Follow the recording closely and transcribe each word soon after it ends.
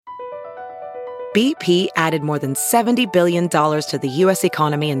BP added more than $70 billion to the U.S.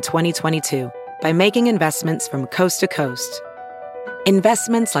 economy in 2022 by making investments from coast to coast.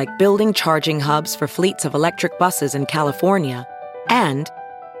 Investments like building charging hubs for fleets of electric buses in California and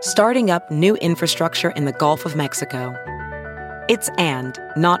starting up new infrastructure in the Gulf of Mexico. It's and,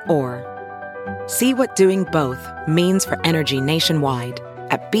 not or. See what doing both means for energy nationwide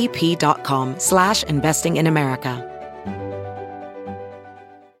at bp.com/investing in America.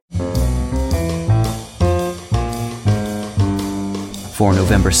 For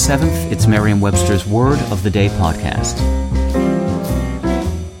November 7th, it's Merriam-Webster's Word of the Day podcast.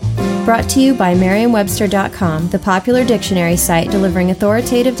 Brought to you by Merriam-Webster.com, the popular dictionary site delivering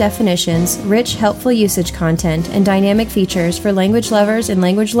authoritative definitions, rich, helpful usage content, and dynamic features for language lovers and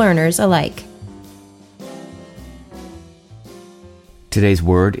language learners alike. Today's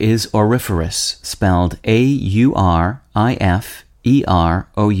word is auriferous, spelled auriferous.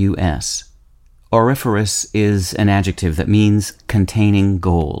 Auriferous is an adjective that means containing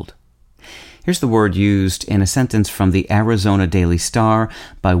gold. Here's the word used in a sentence from the Arizona Daily Star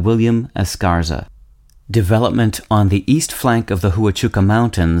by William Ascarza. Development on the east flank of the Huachuca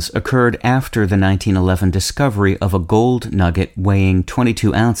Mountains occurred after the 1911 discovery of a gold nugget weighing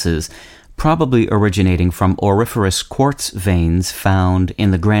 22 ounces, probably originating from auriferous quartz veins found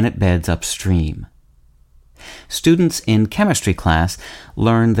in the granite beds upstream. Students in chemistry class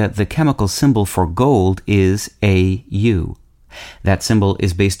learn that the chemical symbol for gold is Au. That symbol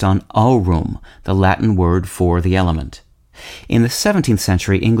is based on aurum, the Latin word for the element. In the 17th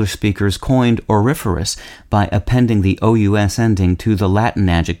century, English speakers coined auriferous by appending the ous ending to the Latin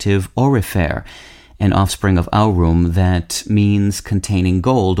adjective aurifer, an offspring of aurum that means containing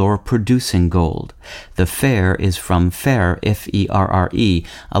gold or producing gold. The ferre is from ferre, F-E-R-R-E,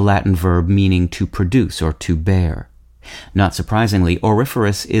 a Latin verb meaning to produce or to bear. Not surprisingly,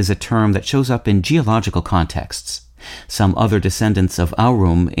 auriferous is a term that shows up in geological contexts. Some other descendants of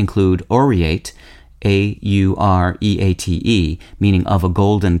aurum include aureate, A-U-R-E-A-T-E, meaning of a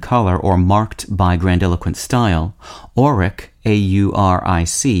golden color or marked by grandiloquent style, auric,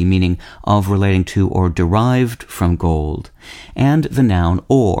 A-U-R-I-C, meaning of relating to or derived from gold, and the noun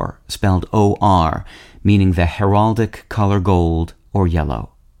or, spelled O-R, meaning the heraldic color gold or yellow.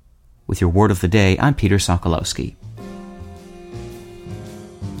 With your word of the day, I'm Peter Sokolowski.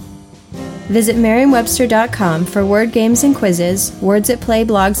 Visit Merriam-Webster.com for word games and quizzes, words at play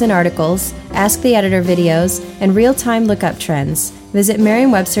blogs and articles, Ask the Editor videos, and real-time lookup trends. Visit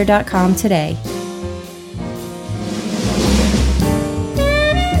Merriam-Webster.com today.